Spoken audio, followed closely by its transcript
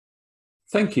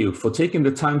Thank you for taking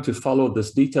the time to follow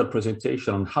this detailed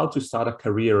presentation on how to start a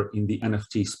career in the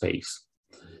NFT space.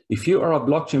 If you are a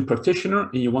blockchain practitioner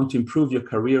and you want to improve your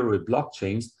career with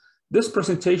blockchains, this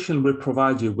presentation will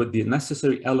provide you with the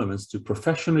necessary elements to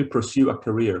professionally pursue a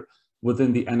career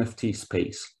within the NFT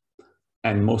space.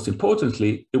 And most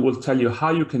importantly, it will tell you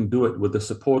how you can do it with the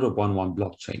support of 1.1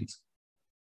 blockchains.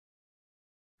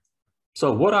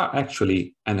 So what are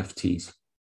actually NFTs?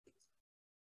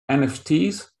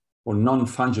 NFTs, or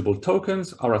non-fungible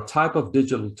tokens, are a type of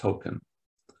digital token.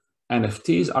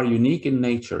 NFTs are unique in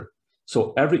nature,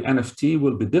 so every NFT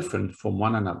will be different from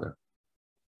one another.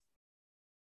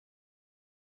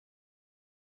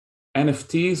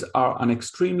 NFTs are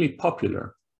extremely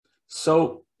popular,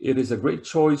 so it is a great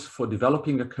choice for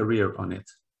developing a career on it.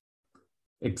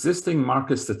 Existing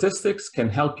market statistics can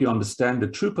help you understand the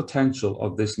true potential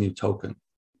of this new token.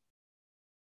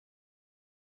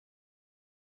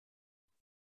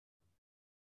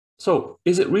 So,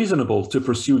 is it reasonable to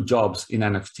pursue jobs in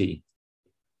NFT?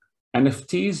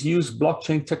 NFTs use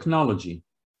blockchain technology.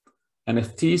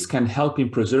 NFTs can help in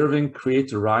preserving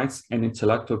creator rights and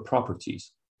intellectual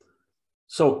properties.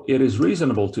 So, it is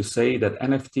reasonable to say that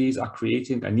NFTs are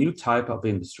creating a new type of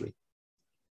industry.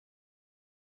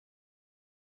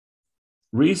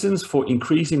 Reasons for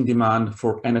increasing demand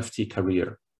for NFT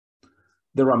career.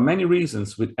 There are many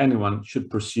reasons which anyone should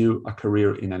pursue a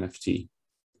career in NFT.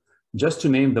 Just to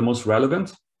name the most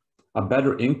relevant: a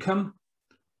better income,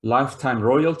 lifetime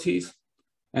royalties,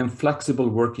 and flexible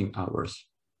working hours.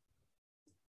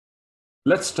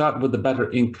 Let's start with the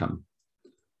better income.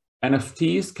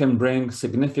 NFTs can bring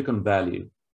significant value.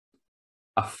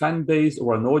 A fan base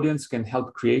or an audience can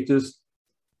help creators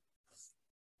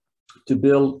to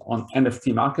build on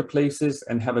NFT marketplaces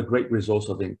and have a great resource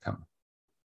of income.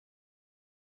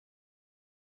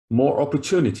 More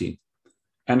opportunity.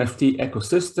 NFT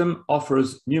ecosystem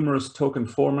offers numerous token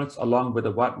formats along with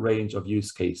a wide range of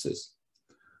use cases.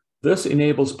 This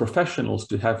enables professionals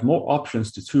to have more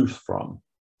options to choose from.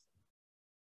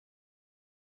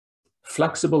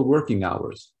 Flexible working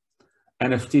hours.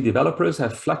 NFT developers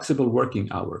have flexible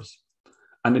working hours.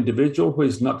 An individual who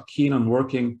is not keen on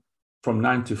working from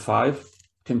 9 to 5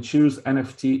 can choose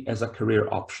NFT as a career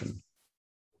option.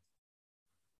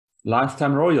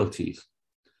 Lifetime royalties.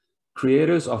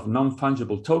 Creators of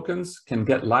non-fungible tokens can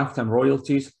get lifetime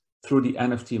royalties through the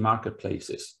NFT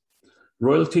marketplaces.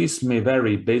 Royalties may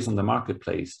vary based on the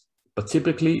marketplace, but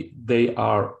typically they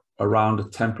are around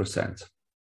 10%.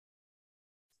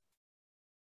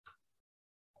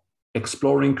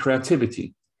 Exploring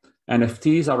creativity.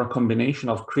 NFTs are a combination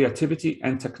of creativity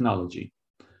and technology.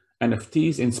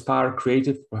 NFTs inspire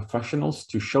creative professionals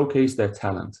to showcase their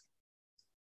talent.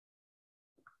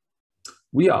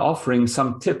 We are offering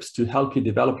some tips to help you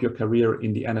develop your career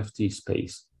in the NFT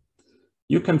space.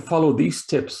 You can follow these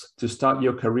tips to start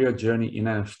your career journey in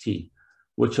NFT,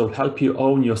 which will help you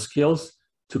own your skills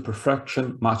to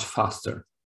perfection much faster.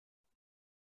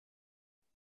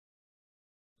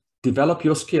 Develop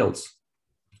your skills.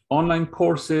 Online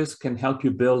courses can help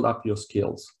you build up your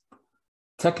skills.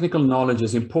 Technical knowledge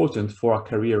is important for a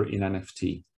career in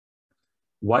NFT.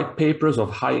 White papers of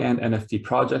high-end NFT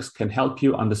projects can help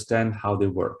you understand how they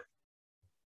work.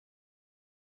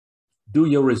 Do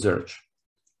your research.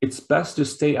 It's best to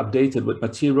stay updated with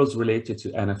materials related to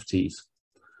NFTs.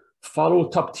 Follow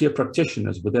top-tier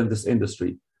practitioners within this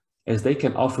industry, as they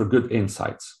can offer good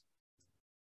insights.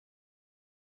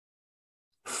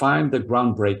 Find the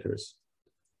groundbreakers.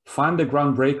 Find the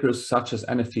groundbreakers such as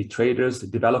NFT traders,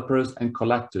 developers, and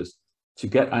collectors to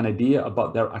get an idea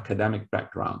about their academic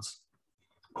backgrounds.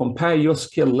 Compare your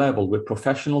skill level with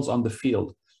professionals on the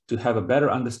field to have a better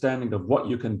understanding of what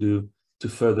you can do to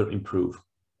further improve.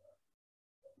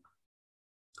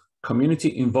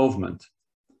 Community involvement.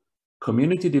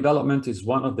 Community development is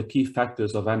one of the key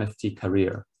factors of NFT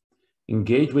career.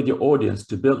 Engage with your audience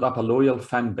to build up a loyal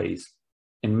fan base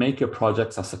and make your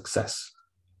projects a success.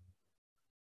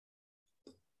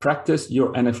 Practice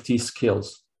your NFT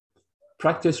skills.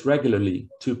 Practice regularly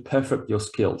to perfect your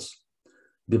skills.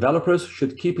 Developers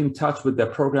should keep in touch with their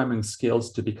programming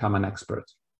skills to become an expert.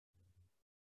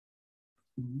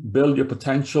 Build your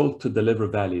potential to deliver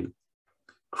value.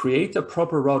 Create a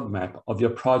proper roadmap of your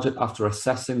project after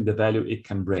assessing the value it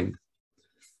can bring.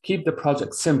 Keep the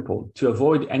project simple to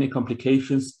avoid any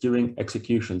complications during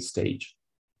execution stage.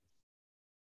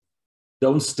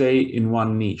 Don't stay in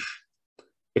one niche.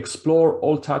 Explore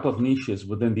all types of niches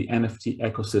within the NFT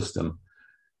ecosystem.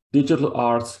 Digital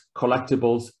arts,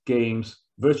 collectibles, games,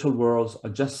 virtual worlds are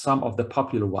just some of the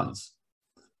popular ones.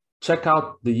 Check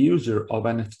out the user of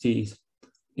NFTs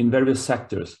in various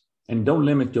sectors and don't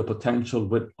limit your potential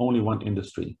with only one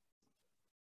industry.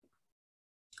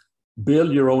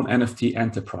 Build your own NFT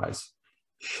enterprise.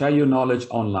 Share your knowledge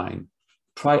online.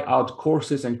 Try out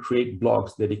courses and create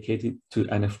blogs dedicated to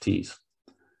NFTs.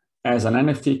 As an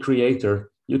NFT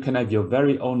creator, you can have your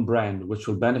very own brand, which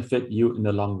will benefit you in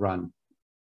the long run.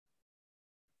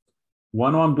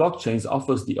 101 Blockchains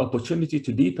offers the opportunity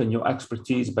to deepen your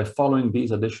expertise by following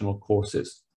these additional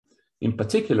courses. In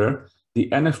particular, the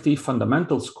NFT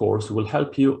Fundamentals course will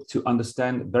help you to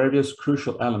understand various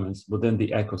crucial elements within the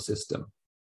ecosystem.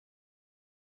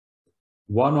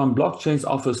 101 Blockchains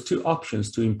offers two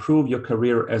options to improve your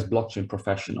career as blockchain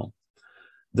professional.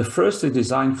 The first is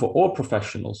designed for all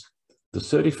professionals, the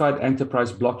Certified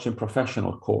Enterprise Blockchain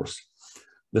Professional course.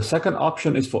 The second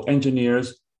option is for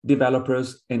engineers,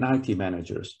 developers, and IT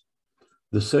managers.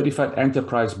 The Certified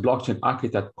Enterprise Blockchain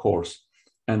Architect course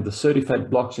and the Certified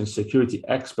Blockchain Security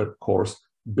Expert course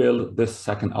build this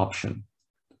second option.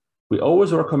 We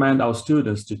always recommend our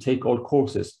students to take all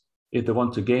courses if they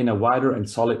want to gain a wider and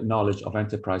solid knowledge of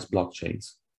enterprise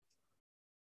blockchains.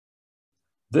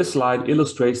 This slide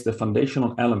illustrates the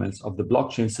foundational elements of the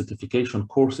blockchain certification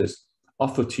courses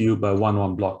offered to you by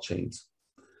 101 Blockchains.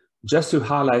 Just to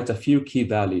highlight a few key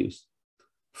values: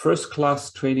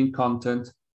 first-class training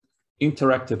content,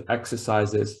 interactive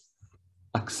exercises,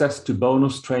 access to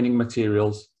bonus training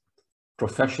materials,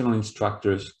 professional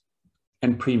instructors,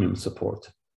 and premium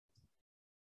support.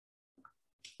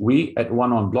 We at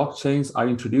 101 Blockchains are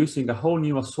introducing a whole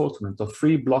new assortment of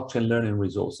free blockchain learning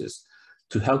resources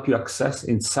to help you access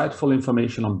insightful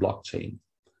information on blockchain.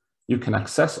 You can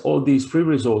access all these free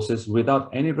resources without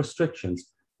any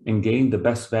restrictions and gain the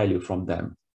best value from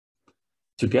them.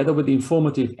 Together with the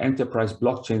informative Enterprise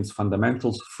Blockchains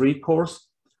Fundamentals free course,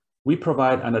 we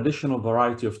provide an additional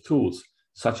variety of tools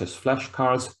such as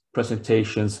flashcards,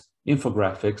 presentations,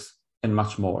 infographics, and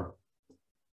much more.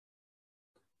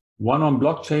 101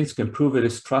 Blockchains can prove it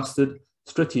is trusted,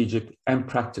 strategic, and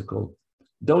practical.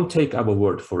 Don't take our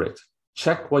word for it.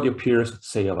 Check what your peers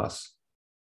say of us.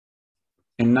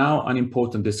 And now an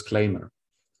important disclaimer.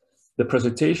 The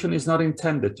presentation is not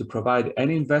intended to provide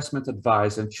any investment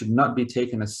advice and should not be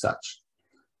taken as such.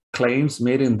 Claims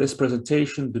made in this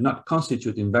presentation do not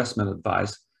constitute investment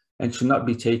advice and should not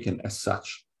be taken as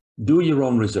such. Do your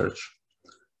own research.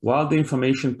 While the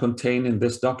information contained in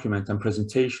this document and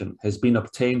presentation has been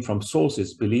obtained from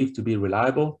sources believed to be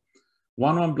reliable,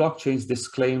 101 Blockchains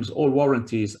disclaims all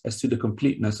warranties as to the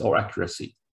completeness or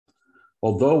accuracy.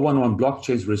 Although 101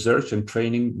 Blockchains research and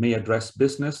training may address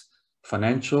business,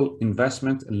 financial,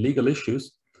 investment, and legal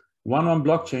issues, 101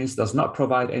 Blockchains does not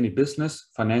provide any business,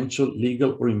 financial,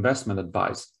 legal, or investment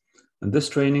advice, and this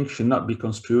training should not be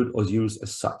construed or used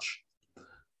as such.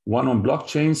 101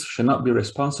 Blockchains should not be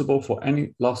responsible for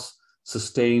any loss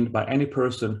sustained by any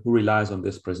person who relies on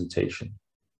this presentation.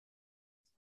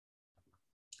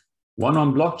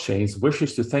 101 Blockchains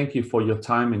wishes to thank you for your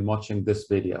time in watching this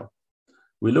video.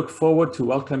 We look forward to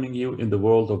welcoming you in the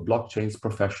world of blockchain's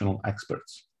professional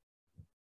experts.